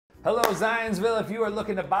Hello, Zionsville. If you are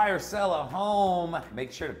looking to buy or sell a home,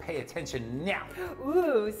 make sure to pay attention now.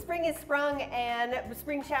 Ooh, spring is sprung and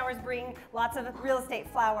spring showers bring lots of real estate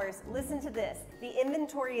flowers. Listen to this. The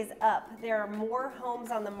inventory is up. There are more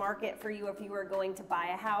homes on the market for you if you are going to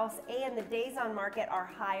buy a house, and the days on market are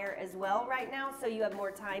higher as well right now, so you have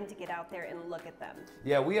more time to get out there and look at them.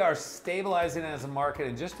 Yeah, we are stabilizing as a market,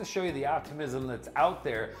 and just to show you the optimism that's out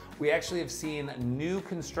there, we actually have seen new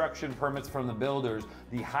construction permits from the builders,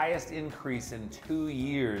 the highest increase in 2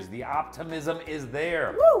 years. The optimism is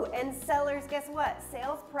there. Woo! And sellers, guess what?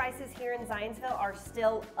 Sales prices here in Zionsville are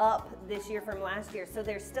still up this year from last year, so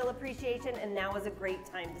there's still appreciation, and now is a great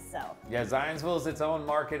time to sell. Yeah, Zionsville is its own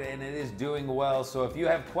market, and it is doing well. So if you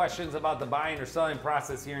have questions about the buying or selling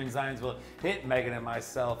process here in Zionsville, hit Megan and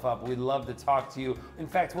myself up. We'd love to talk to you. In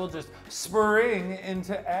fact, we'll just spring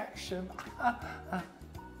into action.